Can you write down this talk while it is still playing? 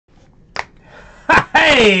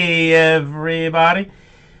Hey everybody,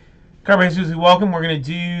 RPAs RCC, welcome. We're going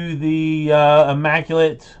to do the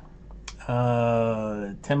Immaculate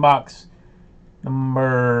 10 box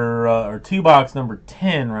number, or 2 box number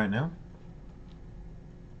 10 right now.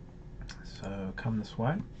 So come this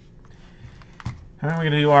way. Alright, we're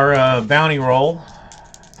going to do our bounty roll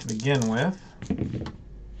to begin with.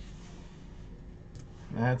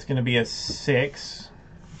 That's going to be a 6.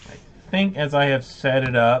 I think as I have set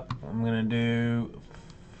it up, I'm going to do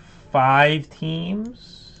 5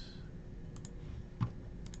 teams.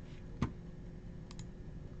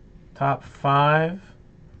 Top 5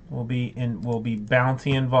 will be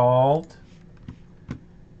bounty involved.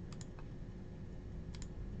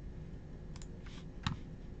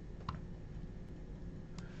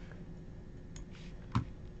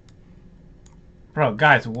 Bro,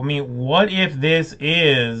 guys, I mean, what if this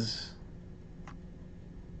is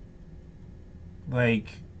like,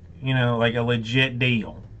 you know, like a legit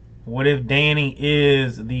deal? What if Danny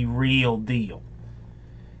is the real deal?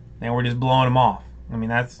 Now we're just blowing him off. I mean,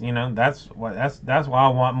 that's, you know, that's why I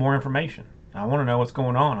want more information. I want to know what's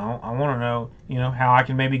going on. I want to know, you know, how I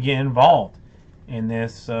can maybe get involved in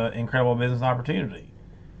this incredible business opportunity.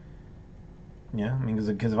 Yeah, I mean,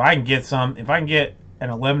 because if I can get an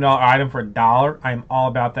 $11 item for $1, I'm all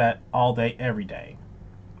about that all day, every day.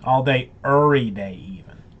 All day, every day, even.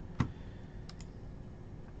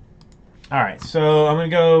 Alright, so I'm going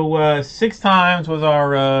to go 6 times was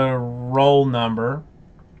our roll number.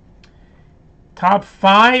 Top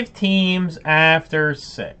 5 teams after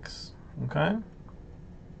 6. Okay?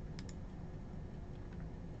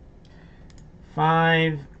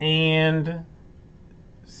 5 and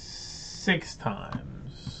 6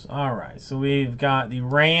 times. Alright, so we've got the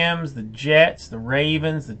Rams, the Jets, the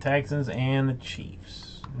Ravens, the Texans, and the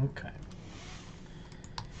Chiefs. Okay.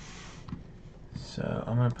 So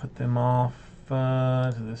I'm going to put them off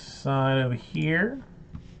to the side over here.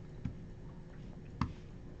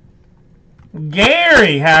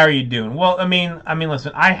 Gary, how are you doing? Well, I mean,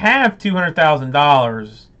 listen, I have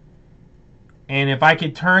 $200,000, and if I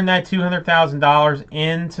could turn that $200,000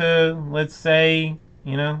 into, let's say,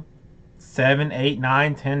 you know, $7, $8,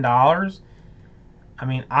 $9, $10, I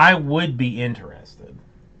mean, I would be interested.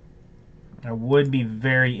 I would be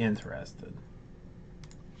very interested.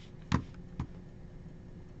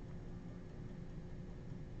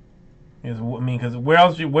 I mean, because where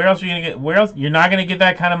else are you gonna get? Where else? You're not gonna get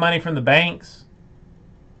that kind of money from the banks.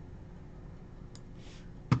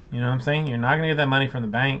 You know what I'm saying? You're not gonna get that money from the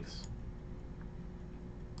banks.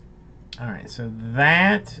 All right, so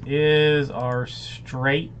that is our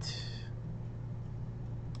straight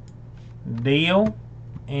deal,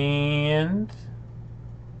 and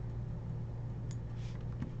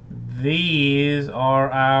these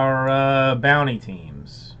are our bounty teams.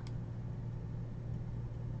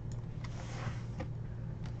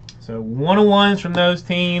 So 1-on-1s from those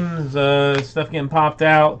teams, stuff getting popped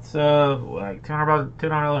out, like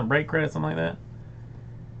 $200 in break credit, something like that.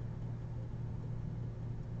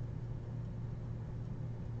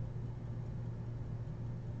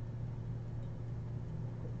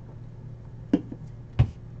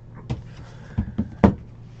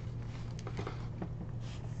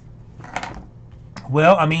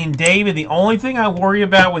 Well, I mean, David, the only thing I worry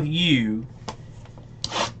about with you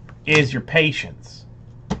is your patience.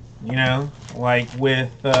 You know, like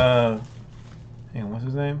with, hang on, what's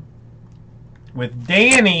his name? With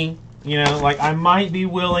Danny, you know, like I might be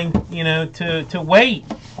willing, you know, to wait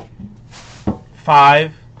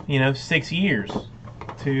 5, you know, 6 years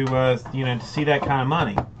to, you know, to see that kind of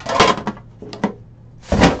money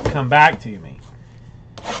come back to me.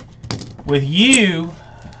 With you,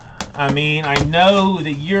 I mean, I know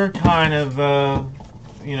that you're kind of,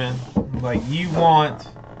 you know, like you want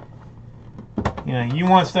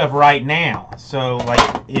stuff right now. So,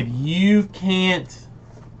 like, if you can't,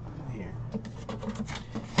 here,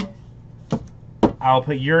 I'll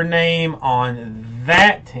put your name on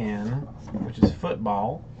that 10, which is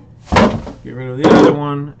football. Get rid of the other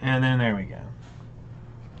one, and then there we go.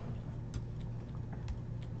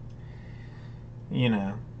 You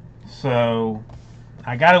know, so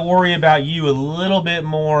I got to worry about you a little bit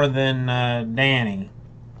more than Danny,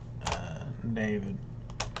 David.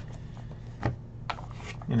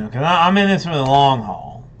 You know, because I'm in this for the long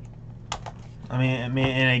haul. I mean,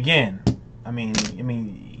 and again, I mean,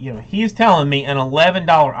 you know, he's telling me an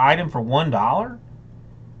 $11 item for $1.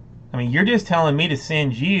 I mean, you're just telling me to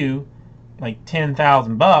send you like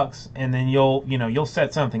 $10,000, and then you'll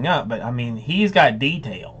set something up. But I mean, he's got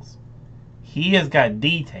details. He has got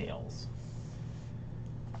details.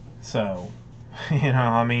 So, you know,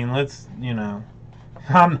 I mean, let's, you know,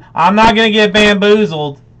 I'm not gonna get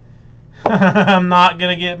bamboozled. I'm not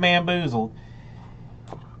gonna get bamboozled.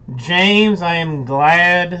 James, I am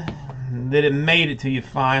glad that it made it to you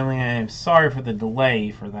finally. I am sorry for the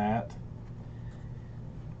delay for that.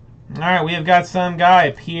 All right, we have got some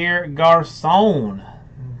guy, Pierre Garçon,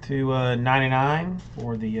 to 99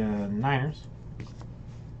 for the Niners.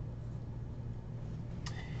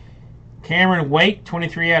 Cameron Wake,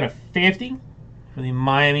 23 out of 50 for the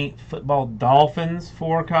Miami Football Dolphins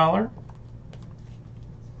 4-color.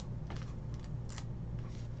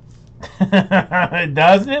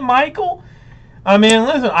 Doesn't it, Michael? I mean,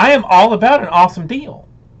 listen, I am all about an awesome deal.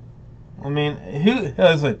 I mean,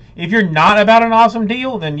 listen, if you're not about an awesome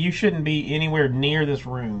deal, then you shouldn't be anywhere near this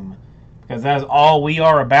room. Because that's all we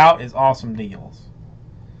are about is awesome deals.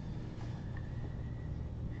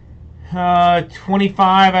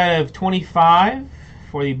 25 out of 25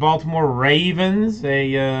 for the Baltimore Ravens.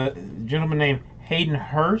 A gentleman named Hayden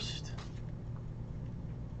Hurst.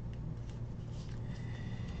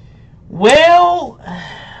 Well,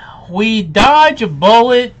 we dodge a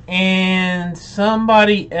bullet and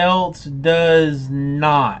somebody else does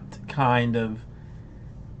not, kind of,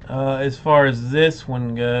 as far as this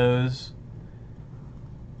one goes.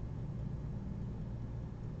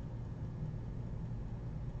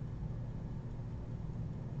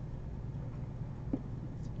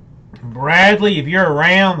 Bradley, if you're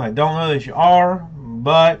around, I don't know that you are,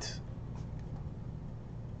 but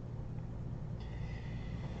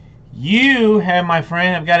you have, my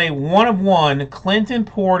friend, have got a 1/1 Clinton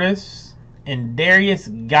Portis and Darius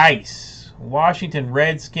Geis, Washington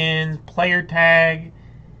Redskins player tag,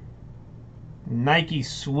 Nike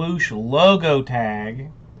swoosh logo tag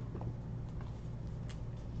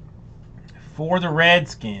for the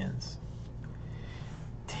Redskins.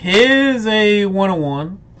 Tis a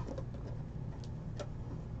 1/1.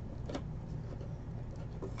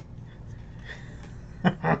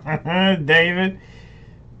 David,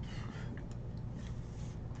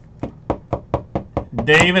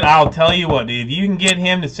 I'll tell you what, if you can get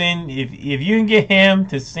him to send, if you can get him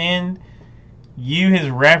to send you his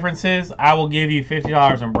references, I will give you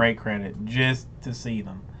 $50 on break credit just to see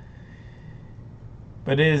them.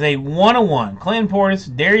 But it is a 1/1 Clinton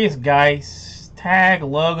Portis, Darius Geis tag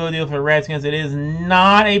logo deal for the Redskins. It is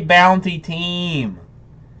not a bounty team,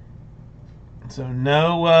 so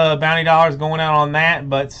no bounty dollars going out on that,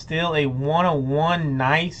 but still a 1/1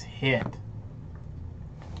 nice hit.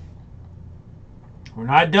 We're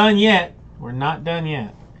not done yet. We're not done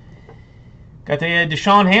yet. Got the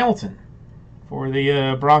Deshaun Hamilton for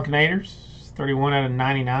the Bronconators, 31 out of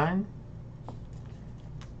 99.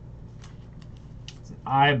 It's an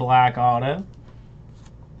eye black auto.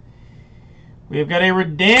 We've got a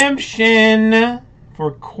redemption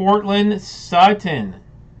for Cortland Sutton.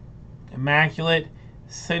 Immaculate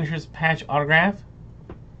Signatures patch autograph.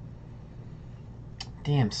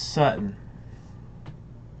 Damn Sutton.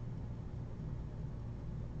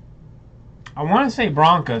 I want to say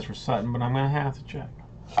Broncos for Sutton, but I'm going to have to check.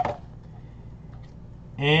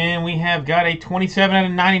 And we have got a 27 out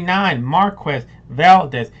of 99 Marquez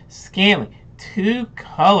Valdez Scantling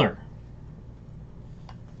 2-color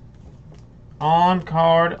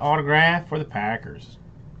on-card autograph for the Packers.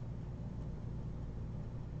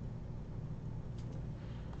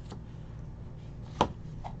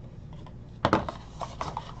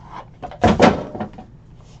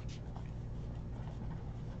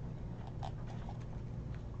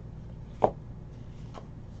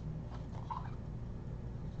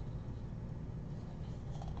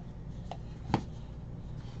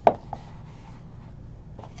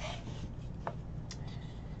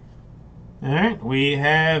 Alright, we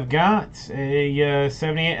have got a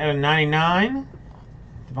 78 out of 99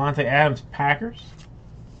 Devontae Adams Packers.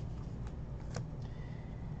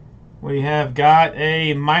 We have got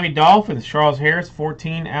a Miami Dolphins Charles Harris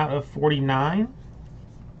 14 out of 49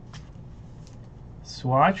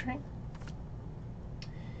 swatching.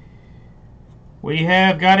 We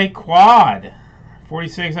have got a quad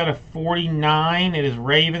 46 out of 49. It is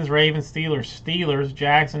Ravens, Steelers, Steelers,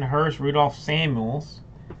 Jackson, Hurst, Rudolph, Samuels.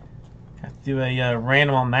 Have to do a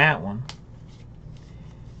random on that one.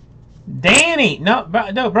 Danny, no,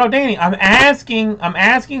 bro, Danny, I'm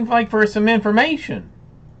asking like for some information.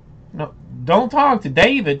 No, don't talk to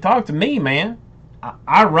David. Talk to me, man.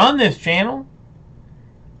 I run this channel.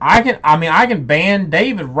 I can ban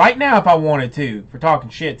David right now if I wanted to for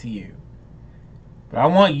talking shit to you. But I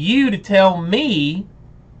want you to tell me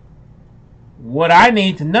what I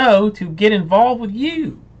need to know to get involved with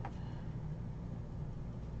you.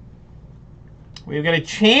 We've got a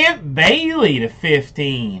Champ Bailey to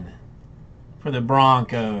 15 for the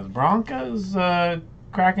Broncos. Broncos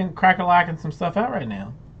crack-a-lacking some stuff out right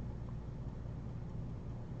now.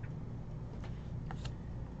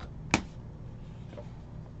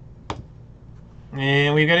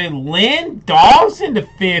 And we've got a Lynn Dawson to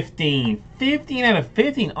 15. 15 out of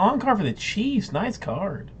 15 on card for the Chiefs. Nice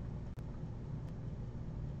card.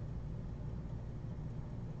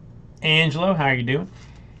 Angelo, how are you doing?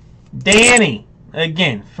 Danny,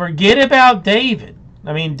 again, forget about David.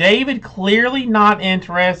 I mean, David clearly not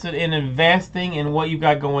interested in investing in what you've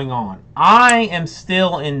got going on. I am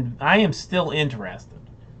still interested.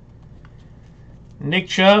 Nick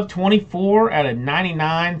Chubb, 24 out of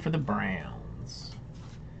 99 for the Browns.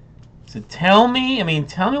 So tell me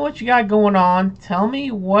what you got going on. Tell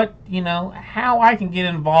me what, how I can get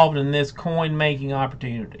involved in this coin-making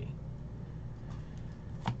opportunity.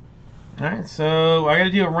 All right, so I got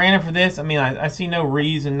to do a random for this. I mean, I see no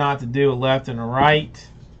reason not to do a left and a right.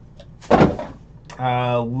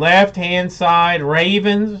 Left-hand side,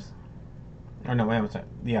 Ravens. Oh, no, wait a minute.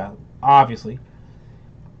 Yeah, obviously.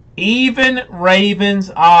 Even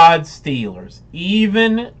Ravens, odd Steelers.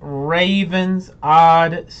 Even Ravens,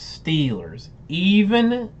 odd Steelers.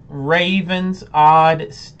 Even Ravens, odd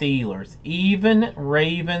Steelers. Even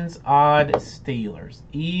Ravens, odd Steelers.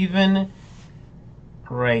 Even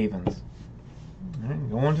Ravens. All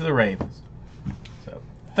right, going to the Ravens. So,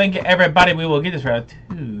 thank you, everybody. We will get this right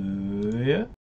to you.